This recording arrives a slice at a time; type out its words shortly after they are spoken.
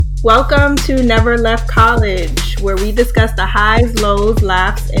Welcome to Never Left College, where we discuss the highs, lows,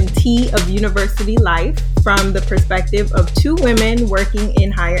 laughs, and tea of university life from the perspective of two women working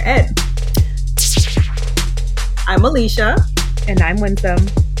in higher ed. I'm Alicia. And I'm Winsome.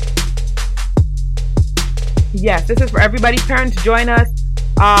 Yes, this is for everybody's turn to join us.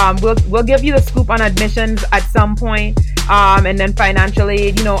 We'll give you the scoop on admissions at some point, and then financial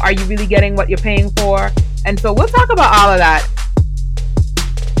aid. Are you really getting what you're paying for? And so we'll talk about all of that.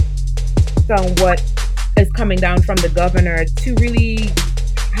 So what is coming down from the governor to really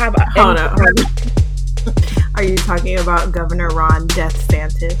have a... Hold up. Are you talking about Governor Ron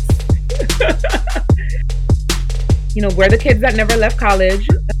DeSantis? We're the kids that never left college.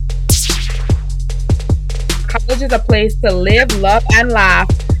 College is a place to live, love, and laugh.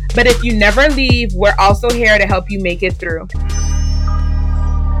 But if you never leave, we're also here to help you make it through.